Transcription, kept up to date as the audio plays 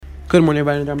Good morning,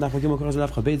 everybody. The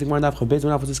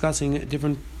Gemara was discussing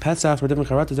different Pesachs or different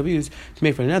charatas that we use to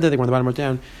make for another. They want to bottom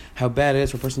down how bad it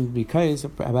is for a person to be kais, how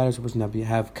bad it is for a person to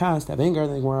have kas, to have anger.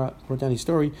 They wrote down a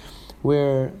story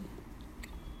where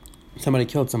somebody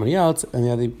killed somebody else, and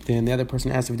the other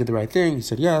person asked if he did the right thing. He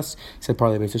said yes. He said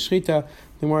partly based on shchita.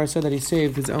 The Gemara said that he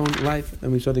saved his own life,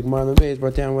 and we saw the Gemara on the base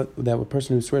brought down that a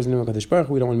person who swears in the name of Kadosh Baruch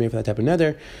Hu, we don't want to make for that type of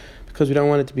nether, because we don't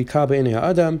want it to be kaba in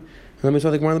Adam. And then we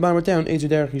saw the Gemara on the bottom, wrote down Ezer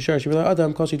Derech Yishar Shivila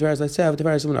Adam Kol Shidvaris Leisev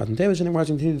Tavaris Simon Adam Tevish. And then we're going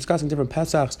to continue discussing different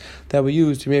Pesachs that we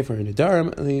use to make for a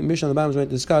nedarim. The Mishnah on the bottom is going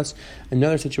to discuss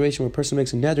another situation where a person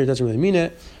makes a neder, doesn't really mean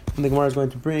it, and the Gemara is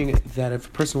going to bring that if a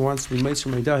person wants to be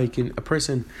meiser meidah, a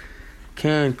person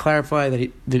can clarify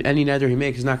that any neder he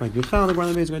makes is not going to be chal. The Gemara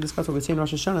is going to discuss what we say in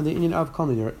Rosh Hashanah, the Indian of Kol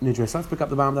Nidras. Let's pick up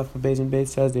the bottom of the base, and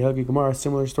base says the Hilgi Gemara,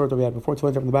 similar story that we had before.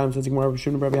 To from the bottom says the Gemara of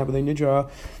Shimon Rabbi Abba Nidra,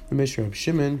 the Mishnah of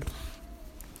Shimon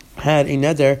had a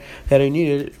neder that he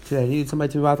needed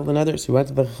somebody to battle the neder. So he went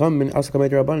to the Chacham and also came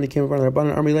to Rabban, and he came in front of the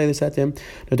Rabban, and they said to him,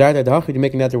 "Nadar Dahachi, do you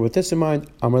make a neder with this in mind?"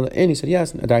 And he said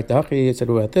yes. Nadar Dahachi, he said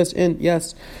with this, and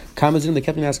yes. Kamazin, they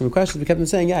kept on asking him questions. We kept on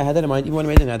saying, "Yeah, I had that in mind, even when I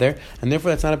made a neder," and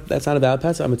therefore that's not a valid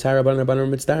Pesach. I'm a Tara Rabban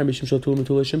Mitzvah, Mishim Shul Tul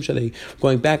Mutul Shimsha. They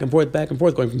going back and forth, going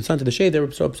from the sun to the shade. They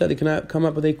were so upset they cannot come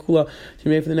up with a kula to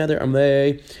make for the neder.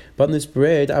 They Button's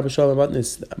bread, Abishal,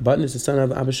 Button is the son of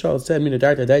Abishal, said, "Mina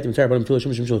Dart, I died to Tara Rabban Mitzvah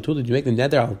Shimshim Shul Tul. Did you make the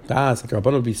neder? I'll pass. Like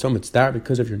Rabban would be so mitzvah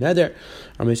because of your neder."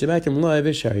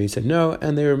 He said no,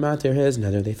 and they were matir his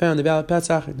neder. They found the valid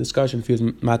Pesach. Discussion if he was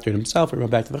matir himself or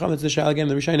went back to the Chacham. It's the shal again.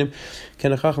 The Rishonim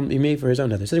can a Chacham be made for his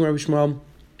own neder. Sitting Rabbi Shmuel.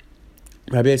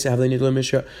 Rabbi Yossi have they need to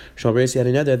Mishnah. Shmuel Rabbi Yossi had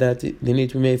another that they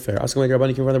need to be made fair. Asking like Rabbi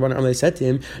came from the Rabban, they said to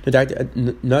him,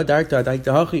 "No dark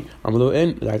dahachi, amlo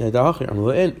in, dark dahachi,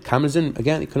 amlo in." Comes in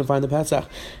again. He couldn't find the Pesach.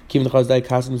 Kim the chazdai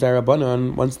kasim zay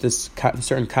Rabbanon. Once this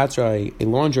certain katra, a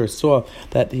launderer, saw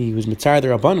that he was mitzar the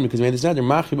Rabbanon because he made this neder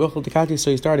machi buchel dekati,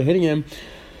 so he started hitting him.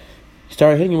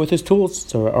 With his tools.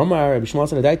 So Omar Rabbi Shmuel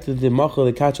said, "The machal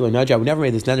the katra naja. I would never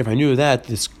made this neder if I knew that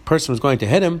this person was going to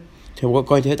hit him."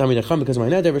 Going to hit Talmid Chacham because of my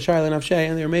neder,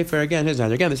 and they were made for again his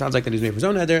neder. Again, this sounds like that he's made for his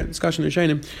own neder. Discussion of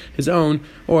Shainim, his own,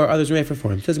 or others were made for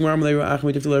him. Says Gemara, asks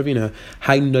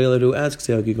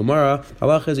Gemara,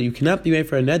 Allah says that you cannot be made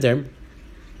for a neder.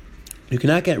 You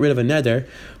cannot get rid of a neder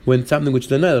when something which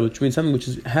is a neder, which means something which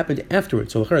has happened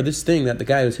afterwards. So this thing that the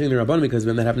guy was hitting the Rabban because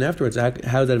when that happened afterwards,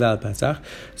 how is that a valid Pesach?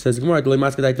 Says Gemara, you would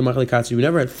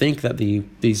never think that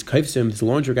these kaifsim, this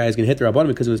laundry guy is going to hit the Rabban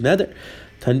because it was neder.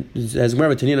 As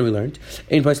Gemara Tanina we learned,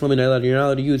 you're not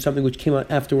allowed to use something which came out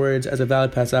afterwards as a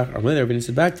valid Pesach. Or when they're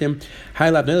said back to him, high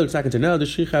lap neder, it's not going to know the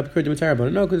shricha epikor mitzvah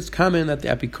Rabbanon. No, because it's common that the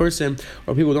epikursim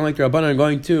or people who don't like the Rabbanon are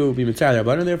going to be mitzvah the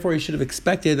Rabbanon. Therefore, he should have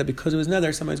expected that because it was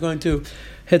neder, somebody's going to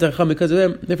hit the Chacham because of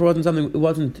him. Therefore, it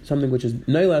wasn't something which is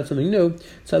nailed, something new,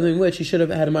 something which he should have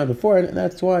had in mind before, and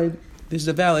that's why this is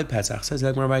a valid Pesach. Says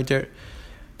the Gemara right there.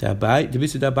 The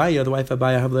wife of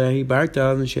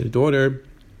Abaya, she had a daughter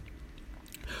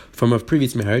from a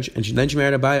previous marriage, and then she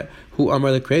married Abaya, who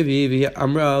Amar Lekrevi,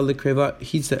 Amra Lekreva.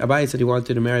 Abaya said he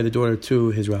wanted to marry the daughter to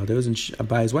his relatives, and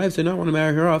Abaya's wife did not want to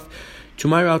marry her off to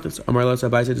my relatives. Amar Los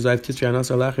Abaya said his wife Tisri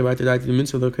Anas Allah Chivar to die to the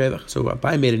mitzvah Lekreva. So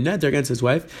Abaya made a neder against his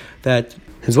wife that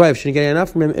his wife shouldn't get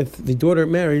enough from him if the daughter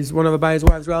marries one of Abaya's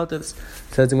wife's relatives.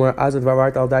 Says more Azad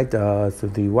Vavart Al Daita. So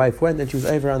the wife went and she was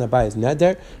over on Abaya's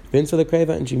neder mitzvah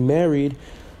Lekreva, and she married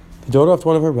the daughter of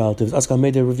one of her relatives. Askal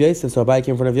made the Rav Yosef, so Abai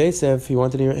came in front of Yosef. He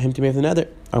wanted him to make the neder.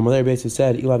 Amalei Yosef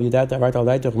said, "Ilav Yadata Art Al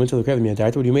Daita Mitzvah Lekreva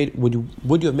Miyadarta."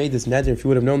 Would you have made this neder if you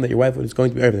would have known that your wife was going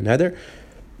to be over the neder?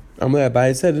 Amalei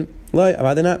Abai said, "Loi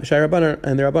Avadana B'Shai Rabbanon,"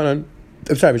 and the Rabbanon.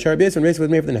 I'm sorry, B'Shai Rabbi Yosef and Yosef was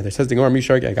made for the neder. Says the Gemara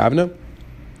Mishar Gavna.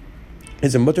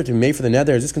 Is a mutter to be made for the neder?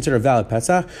 Is this considered a valid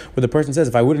Pesach? Where the person says,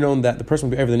 if I would have known that the person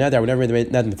would be over the neder, I would never made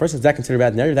the neder in the first. Is that considered a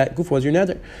bad neder? That goof was your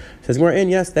neder. Says more in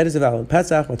yes, that is a valid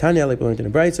Pesach. Matanya like we learned in a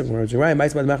bright. A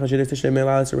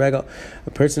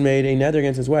person made a neder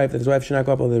against his wife that his wife should not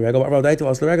go up over the regal.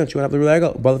 She went up the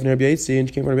regal. Both near Biasi and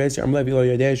she came from Biasi.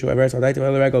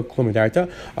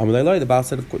 The Baal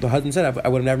said, the husband said, I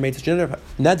would have never made such a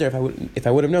neder if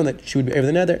I would have known that she would be over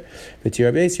the neder. But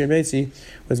Tira Biasi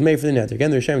was made for the neder.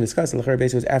 Again, the Rishonim discussed.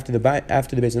 Basically was after the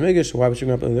base of Migish. Why was she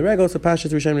going up over the regal? So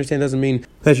Pashas Rishonim understand doesn't mean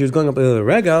that she was going up over the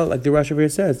regal, like the Rashi here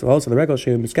says. So also the regal she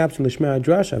miskapsed lishma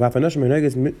drasha. Vafanashim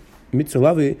herneges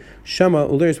mitzulavi shama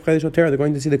uliris b'chaydish Torah. They're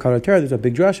going to see the color Torah. There's a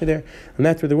big drasha there, and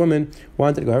that's where the woman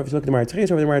wanted to go. However, if you look at the Maratchis,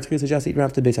 over the Maratchis just even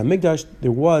after the base of Migdash,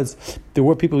 there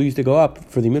were people who used to go up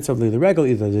for the mitzvah of the regal,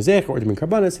 either the zech or the min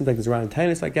karbanis. Seems like there's around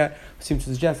tinus like that. Seems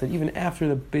to suggest that even after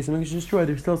the base of Migdash is destroyed,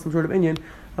 there's still some sort of inyan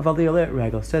of al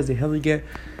regal. Says the Helige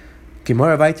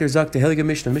Gemara Vayter Zak the Helige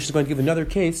Mishnah. Mishnah is going to give another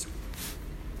case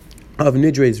of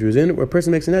Nidrei Zruzin, where a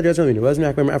person makes a nether,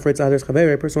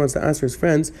 a person wants to ask for his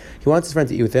friends, he wants his friend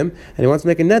to eat with him, and he wants to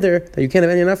make a nether that you can't have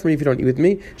any enough for me if you don't eat with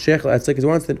me. Sheikh Latzlik, he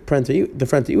wants the friend to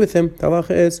eat with him. The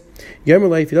halacha is,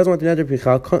 if he doesn't want the nether,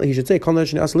 he should say,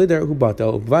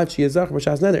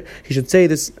 he should say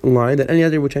this line that any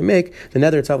nether which I make, the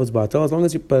nether itself is batal, as long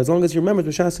as you remember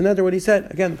B'shas the nether what he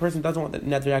said. Again, the person doesn't want the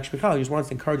nether to actually be chal, he just wants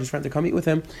to encourage his friend to come eat with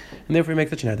him, and therefore he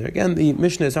makes such a nether. Again, the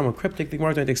Mishnah is somewhat cryptic. The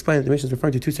Gemara is going to explain that the Mishnah is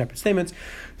referring to two separate statements.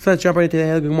 So let's jump right into the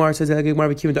Halachic Gemara. It says the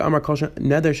Gemara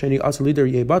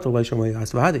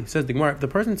says the Gemara, if the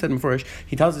person said before,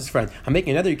 he tells his friend, I'm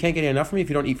making a nether, you can't get enough from me if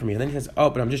you don't eat from me. And then he says, oh,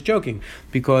 but I'm just joking,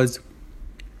 because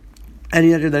any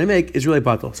nether that I make is really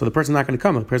batal. So the person's not going to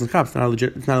come. The person's chaps. It's not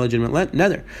a legitimate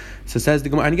nether. So says the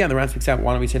Gemara. And again, the Ran speaks out.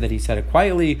 Why don't we say that he said it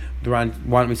quietly? Why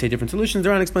don't we say different solutions? The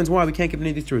Ran explains why we can't give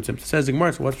any of these truths. So says the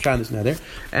Gemara. So what's trying this nether?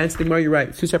 And it's the Gemara. You're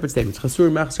right. Two separate statements.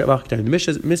 The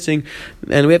Mishnah is missing,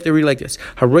 and we have to read like this.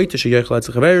 Let's say a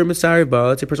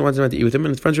person wants to eat with him,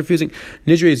 and his friend's refusing.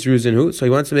 Nidrei Zruzin, so he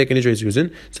wants to make a Nidrei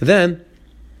Zruzin. So then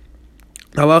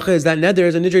halacha is that nether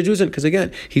is a nidrei zruzin, because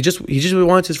again, he just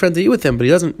wants his friend to eat with him, but he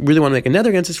doesn't really want to make a nether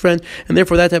against his friend, and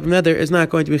therefore that type of nether is not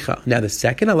going to be chal. Now the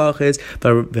second halacha is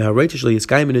the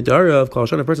of kol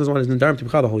shana, a person doesn't want his nedarim to be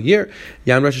chal the whole year.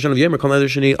 Yan Rosh Hashanah v'yemer kol nether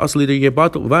sheni asal lider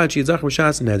yebatul v'vad sheyizach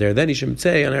b'shas nether. Then he should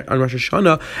say on Rosh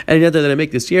Hashanah, any nether that I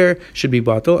make this year should be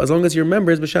batul as long as he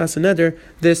remembers b'shas nether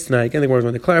this night. Again, the Gemara is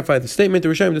going to clarify the statement. The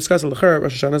Rishonim discuss l'char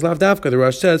Rosh Hashanah is lav dafka. The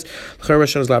Rosh says l'char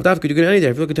Rosh Hashanah is lav dafka. You can any day.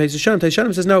 If you look at Taisus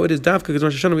Shanim says no, it is dafka.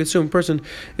 Rosh Hashanah, we assume a person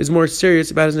is more serious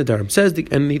about his nedarim. Says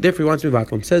therefore he wants to be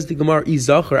vatal. Says the Gemara,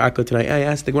 Izachar Akot tonight. I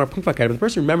asked the Gemara, but the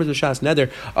person remembers the Shas neder.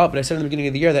 Oh, but I said in the beginning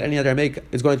of the year that any nether I make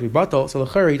is going to be batal. So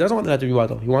l'chara, he doesn't want the nether to be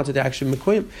batal. He wants it to actually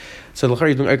mekoyim. So l'chara,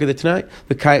 he's doing Akot tonight.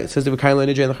 The Kai says the Kai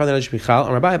Lenijay and the Chada should be chal.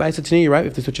 And Rabbi, I said to you, right?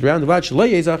 If they switch it around, the Vach lo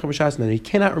yezachar b'Shas neder. He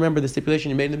cannot remember the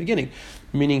stipulation he made in the beginning,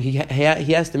 meaning he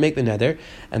has to make the nether,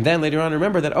 and then later on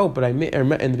remember that but in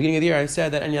the beginning of the year I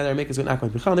said that any nether I make is not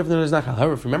going to be chal. Therefore, it's not chal.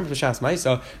 However, if you remember the Shas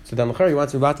Ma'isa, so then l'chara he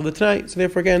wants to be batal tonight. So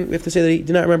therefore, again, we have to say that he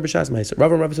did not remember Shas Ma'isa.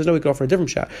 Rav says no, we could offer a different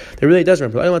shot. That really does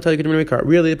remember. I don't want to tell you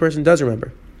really the person does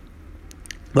remember.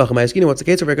 What's the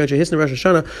case of Rosh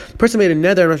Hashanah? The person made a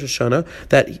nether in Rosh Hashanah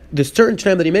that the certain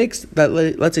time that he makes, that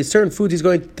let's say certain foods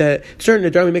certain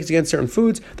nether he makes against certain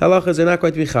foods, the halachas are not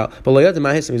going to be chal. But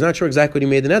he's not sure exactly what he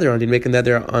made the nether on. Did he make a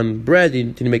nether on bread?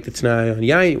 Did he make the t'nai on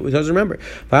yain? He doesn't remember.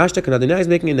 Now he's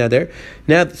making a nether.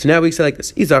 Now we say like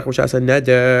this: Izach b'shas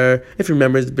nether. If he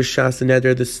remembers b'shas the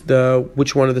nether,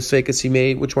 which one of the sveikas he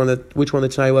made, which one the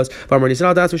t'nai was.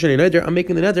 I'm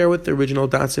making the nether with the original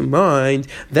das in mind.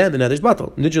 Then the nether's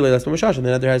batal. And the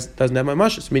nether doesn't have my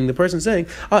mashas, meaning the person saying,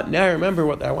 now I remember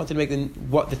what I wanted to make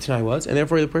what the Tanai was, and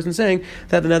therefore the person saying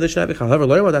that the nether should not be chal. However,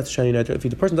 learn about that's shani nether. If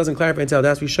the person doesn't clarify and tell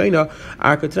that's shayna,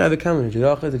 arka Tanai the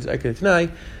kamen Tanai,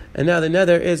 and now the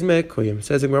nether is mekoyim.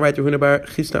 Says Rav Huna bar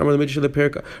Chisda Amar l'Midrash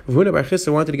lePerka. Rav Huna bar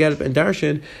Chisda wanted to get up and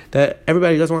darshan that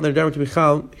everybody who doesn't want their nedarim to be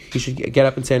chal, he should get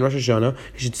up and say in Rosh Hashanah,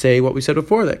 he should say what we said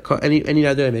before, that any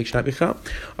nether I make should not be chal.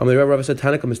 The Rav said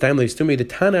Tanakh Mistamli to me. The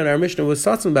Tana in our Mishnah was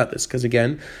satzim about this, because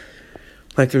again,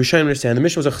 like the Rishonim understand, the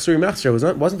Mishnah was a chsuri machzor.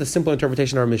 It wasn't the simple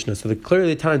interpretation of our Mishnah. So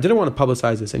clearly the Tana didn't want to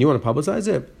publicize this, and you want to publicize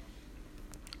it.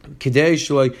 They didn't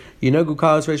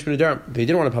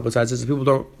want to publicize this.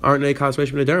 People aren't a kalas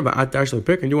reish b'nedarim, but at darshan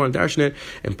l'pirk, and you want to darshan it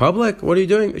in public. What are you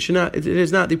doing? It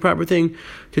is not the proper thing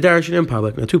to darshan in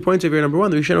public. Now, 2 points over here. Number one,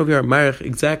 the Rishonim over here are marich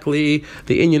exactly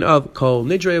the inyan of kol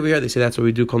nidrei over here. They say that's what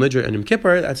we do kol nidrei and Yom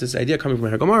Kippur. That's this idea coming from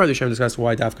Har Gemara. The Rishonim discuss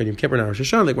why dafka Yom Kippur and Rosh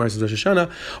Hashanah. Like Rosh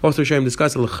Hashanah. Also, the Rishonim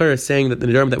discuss the l'chir saying that the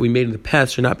nedarim that we made in the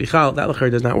past should not be chal. That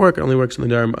l'chir does not work. It only works in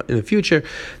the nedarim in the future.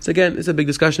 So again, it's a big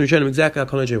discussion. The Rishonim exactly how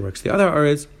kol nidrei works. The other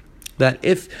is that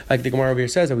if, like the Gemara over here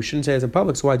says, that we shouldn't say it in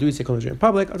public, so why do we say kol nidrei in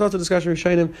public? It's also a discussion with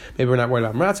Rishonim. Maybe we're not worried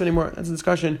about Maratz anymore. That's a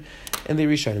discussion in the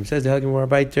Rishonim. It says the Gemara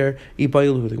Baiter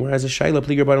Ibaylu. The Gemara has a shayla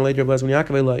pliger rabbanan later blaz when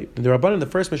Yaakov elai. The rabbanan in the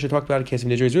first Mishnah talked about a case of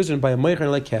nidrei zruzin by a meicher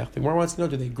and like kech. The Gemara wants to know,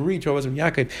 do they agree to Rabbi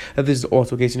Yaakov that this is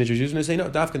also a case of nidrei zruzin? They say no.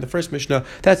 Dafka in the first Mishnah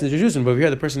that's nidrei zruzin, but over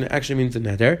here the person actually means the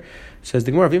neder. Says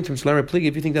the Gemara v'imtim shlama pliger.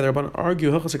 If you think that the rabbanan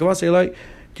argue hilchos hakavas elai,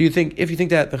 if you think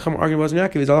that the Chum argument was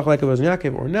Yaakov is Allah like it was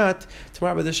Yaakov or not,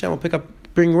 tomorrow by the Shem will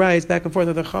bring rise back and forth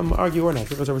whether the Chum argue or not.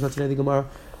 Because over today the Gemara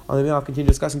on the I'll continue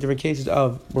discussing different cases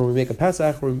of where we make a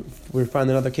Pesach, where we find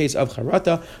another case of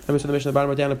Charata. Remember, so the Mishnah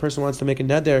bottom down, a person wants to make a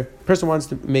neder. Person wants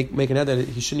to make a neder that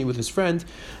he shouldn't eat with his friend.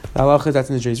 The halacha is that's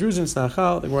in the Nidrei Zruzin, it's not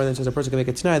chal. The Gemara then says a person can make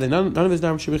it tonight. Then none of his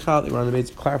nedarim should be chal. The Gemara on the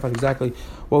base clarified exactly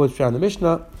what was found in the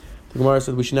Mishnah. The Gemara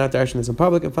said we should not darshan this in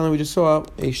public. And finally, we just saw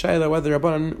a shayla whether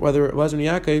it was in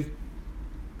Yaakov.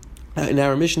 In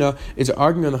our Mishnah is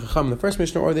arguing on the Chacham in the first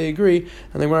Mishnah, or they agree,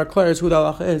 and the Gemara declares who the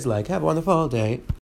halacha is like. Have a wonderful day.